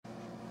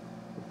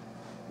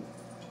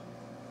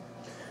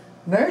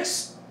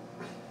Next,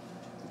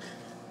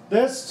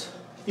 let's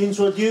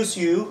introduce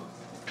you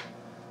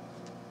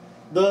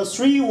the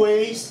 3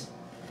 ways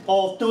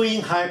of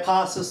doing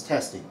hypothesis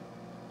testing.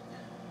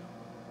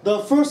 The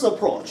first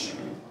approach,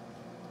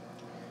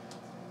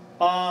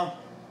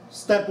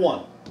 step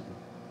 1.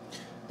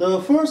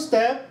 The first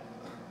step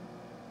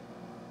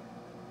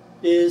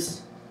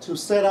is to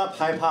set up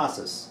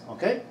hypothesis,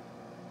 okay?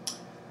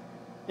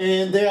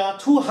 And there are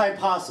 2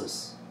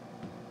 hypotheses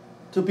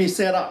to be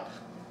set up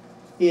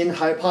in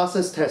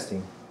hypothesis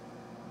testing.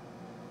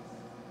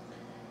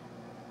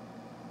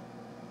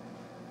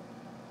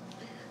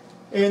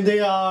 And they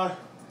are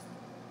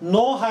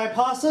null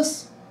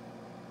hypothesis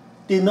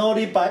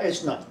denoted by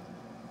H0,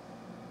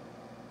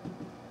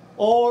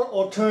 or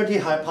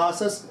alternative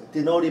hypothesis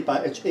denoted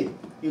by HA.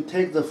 You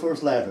take the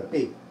first letter,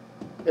 A,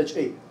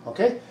 HA,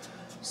 okay?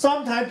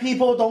 Sometimes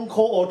people don't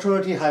call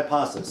alternative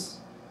hypothesis.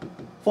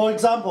 For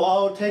example,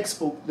 our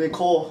textbook, they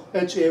call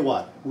HA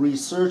what?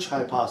 Research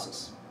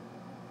hypothesis.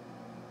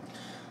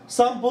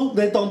 Some book,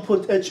 they don't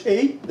put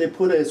HA, they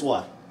put it as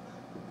what?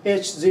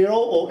 H0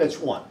 or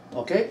H1,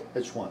 okay?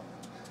 H1.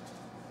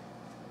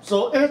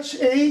 So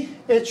HA,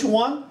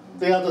 H1,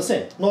 they are the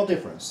same, no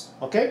difference,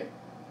 okay?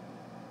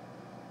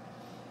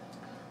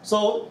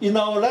 So in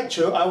our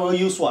lecture, I will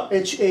use what?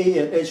 HA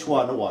and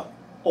H1 what?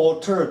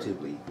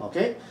 Alternatively,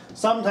 okay?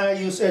 Sometimes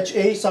I use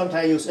HA, sometimes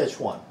I use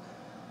H1.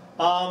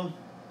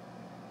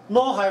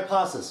 Null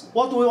hypothesis,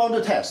 what do we want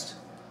to test?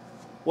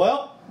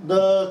 Well,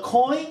 the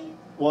coin,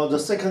 well, the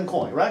second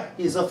coin, right,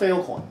 is a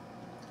failed coin.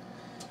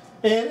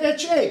 And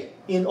HA,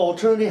 in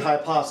alternative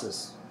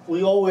hypothesis,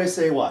 we always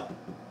say what?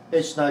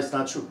 H0 is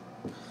not true.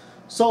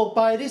 So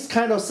by this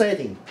kind of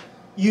setting,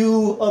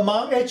 you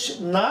among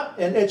H0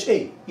 and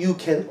HA, you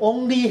can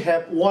only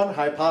have one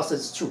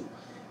hypothesis true.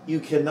 You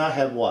cannot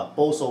have what?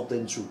 Both of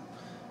them true.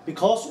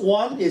 Because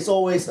one is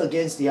always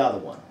against the other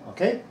one,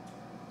 okay?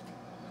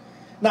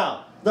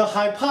 Now, the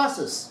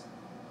hypothesis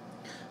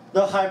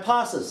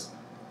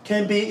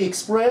can be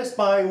expressed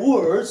by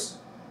words,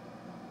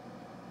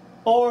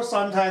 or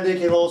sometimes they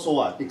can also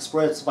what?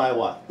 Expressed by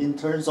what? In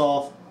terms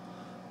of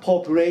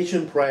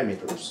population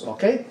parameters,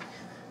 okay?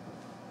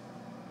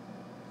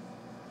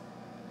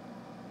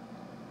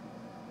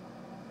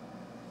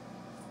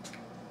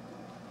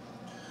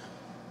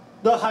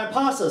 The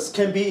hypothesis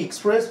can be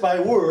expressed by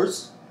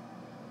words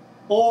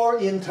or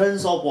in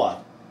terms of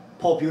what?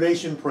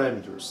 Population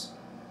parameters.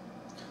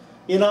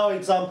 In our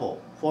example,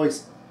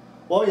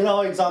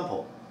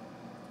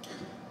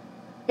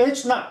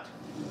 H0,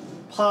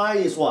 pi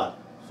is what?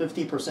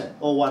 50%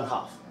 or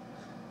 1/2.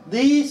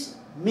 This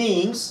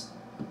means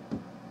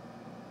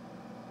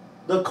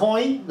the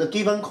coin, the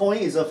given coin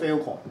is a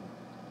failed coin.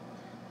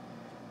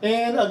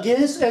 And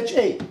against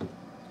HA,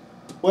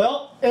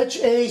 well,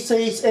 HA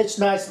says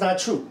H0 is not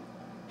true.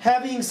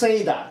 Having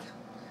said that,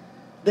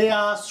 there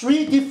are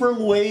 3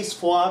 different ways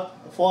for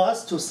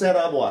us to set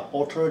up what?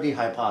 Alternative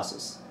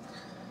hypothesis.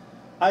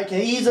 I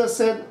can either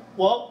say,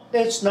 well,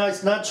 H0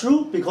 is not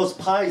true because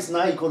pi is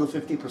not equal to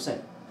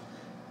 50%.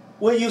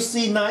 When you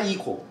see not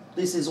equal,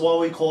 this is what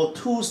we call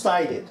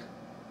two-sided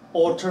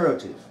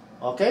alternative,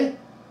 okay?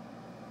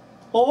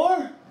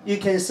 Or you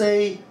can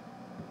say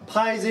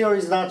pi 0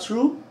 is not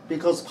true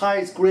because pi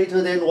is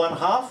greater than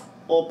 1/2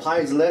 or pi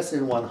is less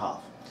than 1/2.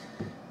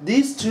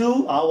 These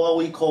 2 are what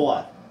we call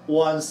what?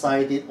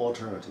 One-sided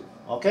alternative,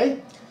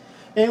 okay?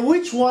 And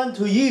which one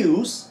to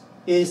use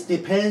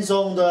depends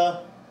on the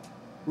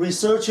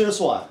researcher's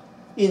what?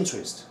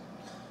 Interest.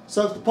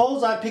 So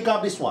suppose I pick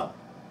up this one.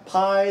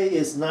 Pi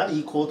is not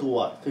equal to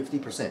what?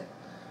 50%.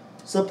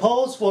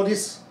 Suppose for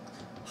this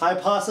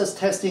hypothesis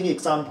testing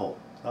example,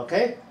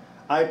 okay?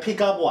 I pick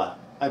up what?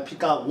 I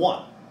pick up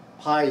 1.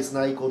 Pi is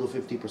not equal to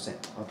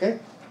 50%, okay?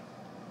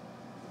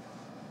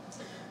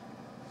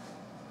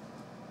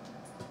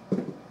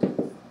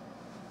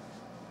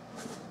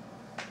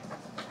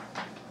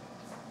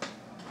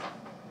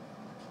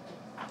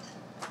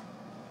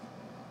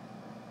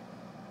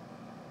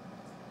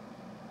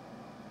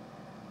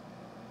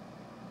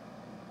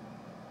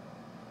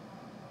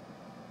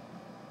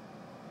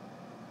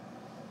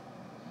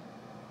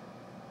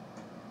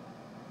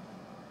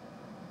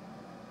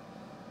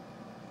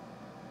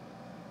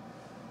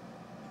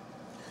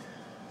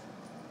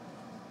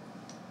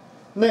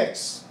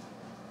 Next,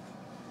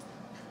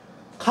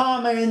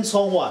 comments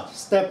on what?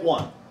 Step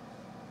 1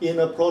 in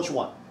approach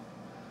 1.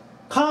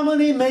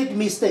 Commonly make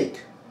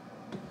mistake.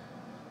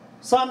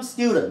 Some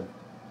student,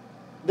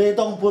 they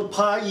don't put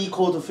pi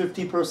equal to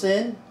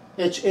 50%,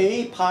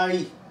 HA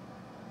pi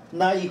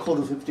not equal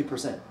to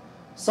 50%.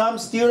 Some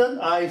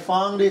student, I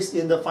found this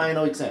in the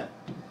final exam.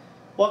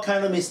 What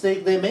kind of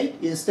mistake they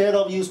make? Instead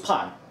of use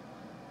pi,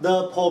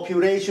 the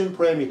population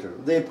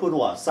parameter, they put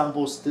what?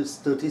 Sample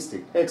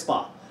statistic, X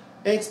bar.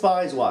 X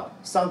bar is what?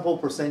 Sample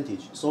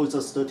percentage, so it's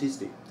a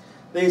statistic.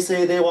 They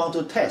say they want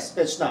to test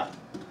H0.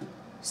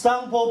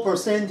 Sample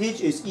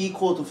percentage is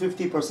equal to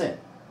 50%.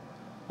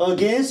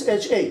 Against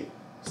HA,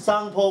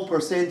 sample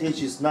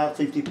percentage is not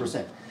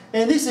 50%.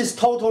 And this is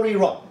totally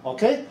wrong,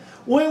 okay?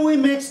 When we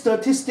make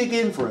statistic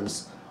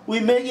inference, we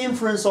make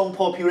inference on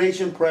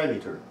population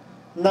parameter,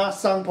 not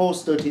sample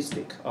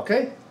statistic,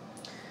 okay?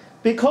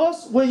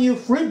 Because when you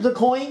flip the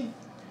coin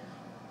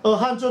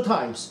 100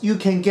 times, you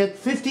can get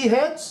 50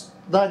 heads,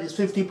 that is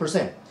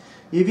 50%.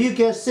 If you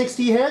get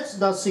 60 heads,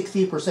 that's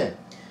 60%.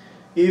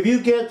 If you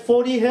get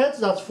 40 heads,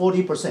 that's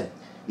 40%.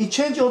 It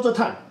changes all the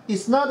time.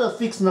 It's not a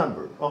fixed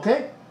number,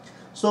 okay?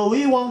 So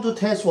we want to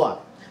test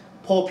what?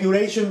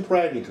 Population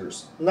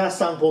parameters, not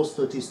sample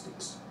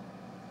statistics.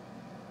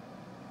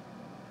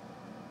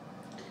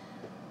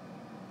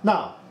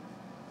 Now,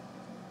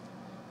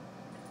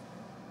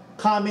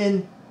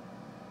 comment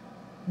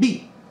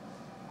B.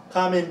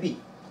 Comment B.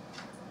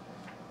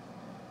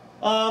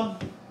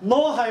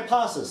 Null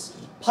hypothesis,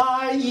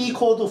 pi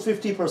equal to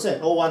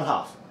 50% or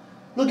 1/2.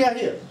 Look at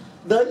here.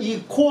 The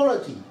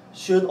equality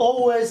should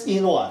always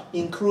in what?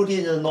 Included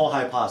in the null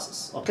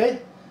hypothesis, okay?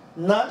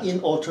 Not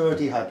in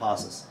alternative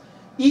hypothesis.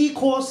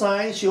 Equal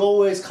sign should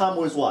always come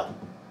with what?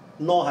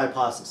 Null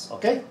hypothesis,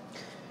 okay?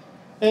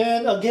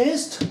 And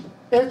against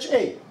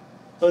HA,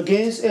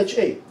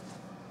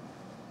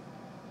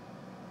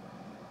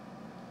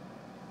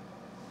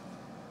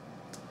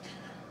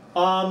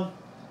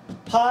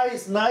 pi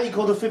is not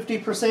equal to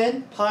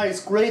 50%, pi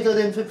is greater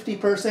than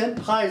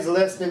 50%, pi is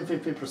less than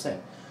 50%.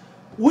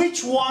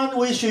 Which one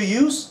we should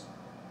use?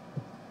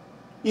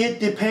 It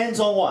depends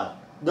on what?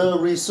 The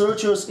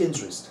researcher's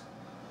interest.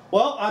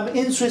 Well, I'm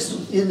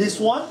interested in this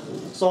one,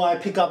 so I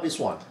pick up this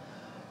one.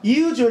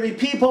 Usually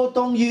people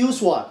don't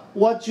use what?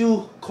 What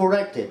you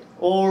corrected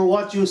or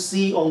what you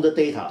see on the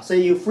data. Say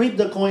you flip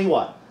the coin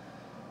what?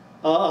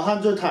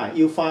 100 times,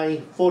 you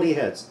find 40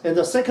 heads. And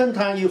the second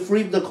time you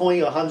flip the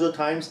coin 100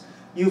 times,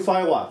 you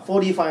find what?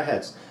 45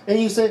 heads. And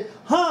you say,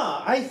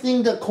 I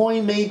think the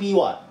coin may be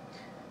what?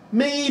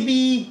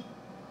 Maybe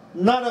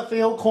not a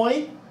fair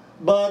coin,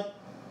 but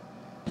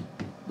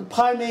the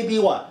pi may be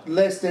what?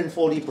 Less than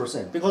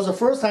 40%. Because the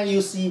first time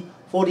you see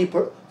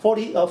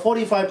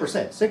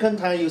 45%. Second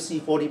time you see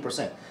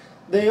 40%.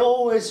 They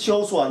always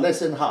shows what? Less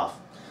than half.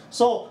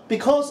 So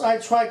because I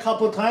try a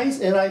couple times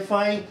and I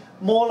find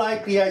more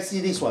likely I see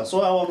this one,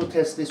 so I want to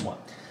test this one.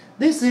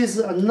 This is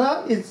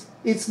not,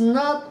 it's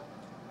not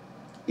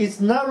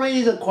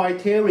really the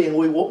criterion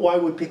why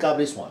we pick up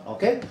this one,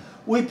 okay?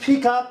 We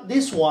pick up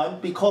this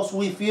one because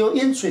we feel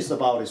interest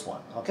about this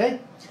one, okay?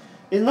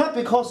 It's not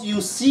because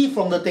you see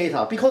from the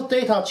data, because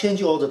data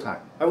change all the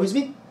time. Are you with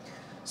me?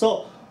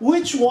 So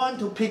which one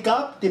to pick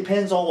up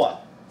depends on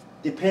what?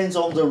 Depends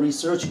on the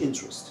research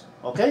interest,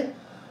 okay?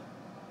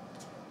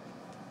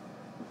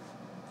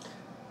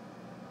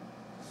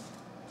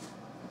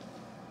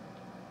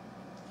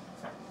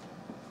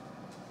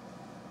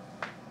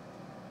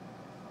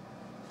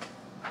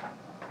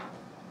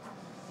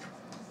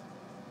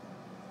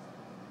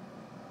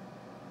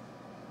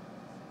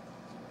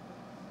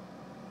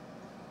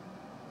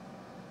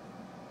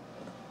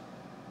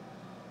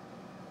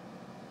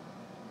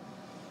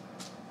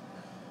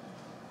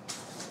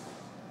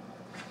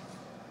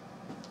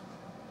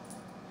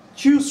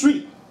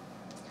 Q3,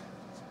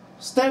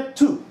 step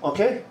 2,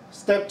 okay?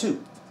 Step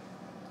 2.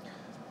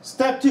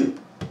 Step 2,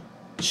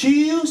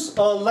 choose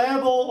a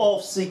level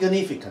of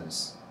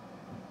significance.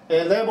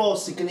 A level of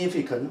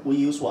significance, we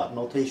use what?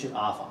 Notation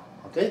alpha,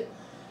 okay?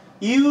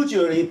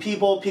 Usually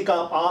people pick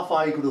up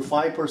alpha equal to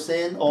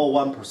 5% or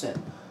 1%.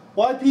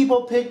 Why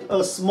people pick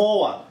a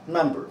small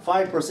number,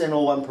 5%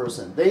 or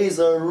 1%? There is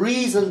a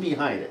reason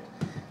behind it.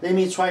 Let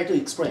me try to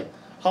explain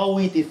how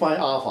we define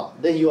alpha,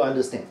 then you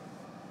understand.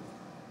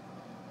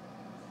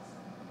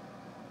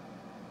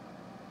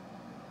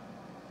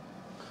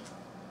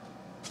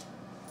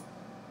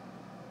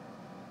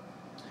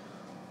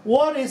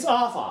 What is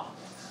alpha?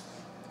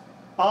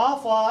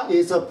 Alpha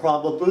is a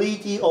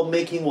probability of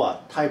making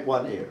what? Type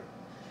 1 error.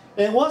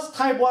 And what's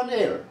type 1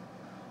 error?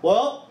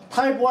 Well,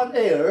 type 1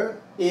 error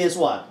is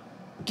what?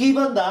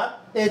 Given that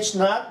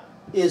H0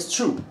 is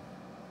true,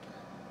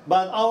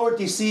 but our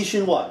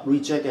decision what?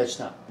 Reject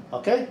H0,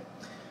 okay?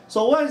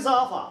 So what is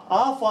alpha?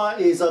 Alpha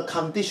is a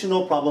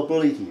conditional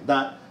probability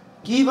that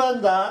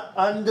given that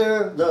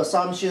under the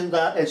assumption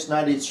that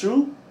H0 is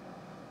true,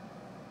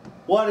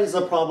 what is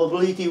the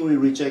probability we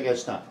reject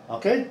H0,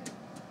 okay?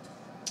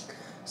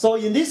 So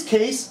in this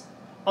case,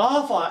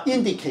 alpha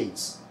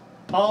indicates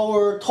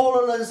our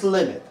tolerance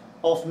limit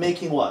of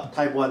making what?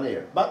 Type 1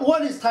 error. But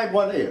what is type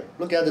 1 error?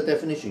 Look at the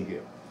definition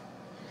here.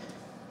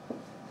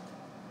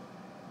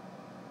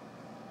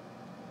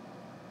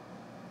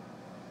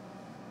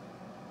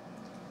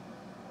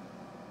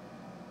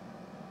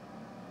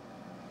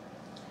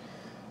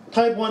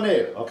 Type 1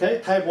 error,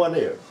 okay? Type 1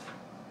 error.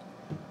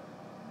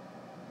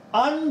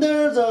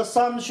 Under the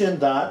assumption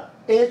that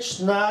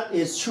H0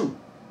 is true,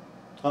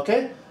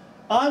 okay?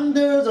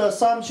 Under the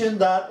assumption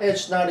that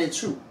H0 is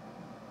true,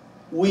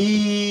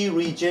 we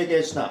reject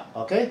H0,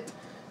 okay?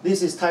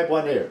 This is type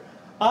 1 error.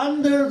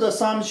 Under the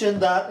assumption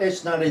that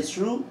H0 is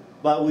true,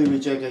 but we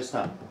reject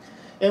H0.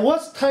 And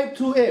what's type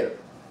 2 error?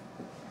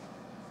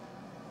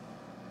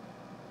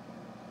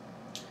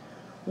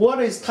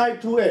 What is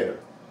type 2 error?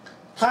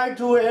 Type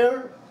 2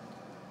 error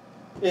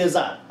is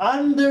that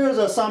under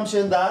the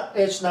assumption that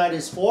H9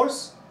 is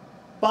false,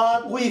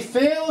 but we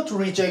fail to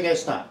reject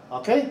H9,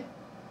 okay?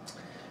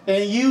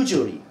 And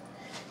usually,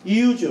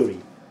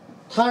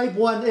 type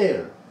 1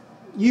 error,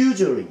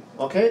 usually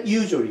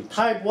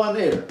type 1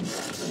 error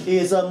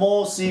is a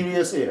more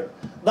serious error.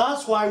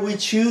 That's why we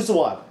choose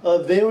what?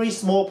 A very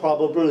small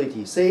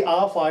probability, say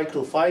alpha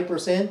equal to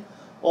 5%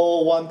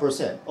 or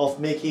 1% of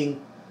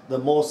making the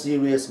more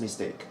serious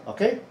mistake,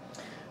 okay?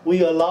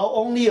 We allow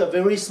only a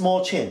very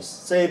small chance,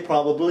 say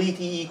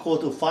probability equal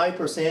to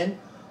 5%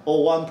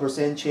 or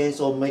 1% chance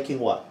of making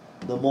what?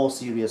 The more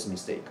serious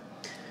mistake.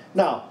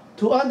 Now,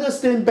 to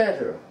understand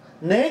better,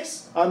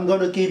 next I'm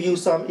going to give you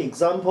some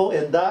example,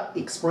 and that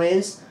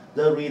explains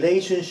the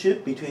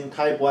relationship between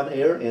type 1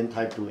 error and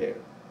type 2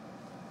 error.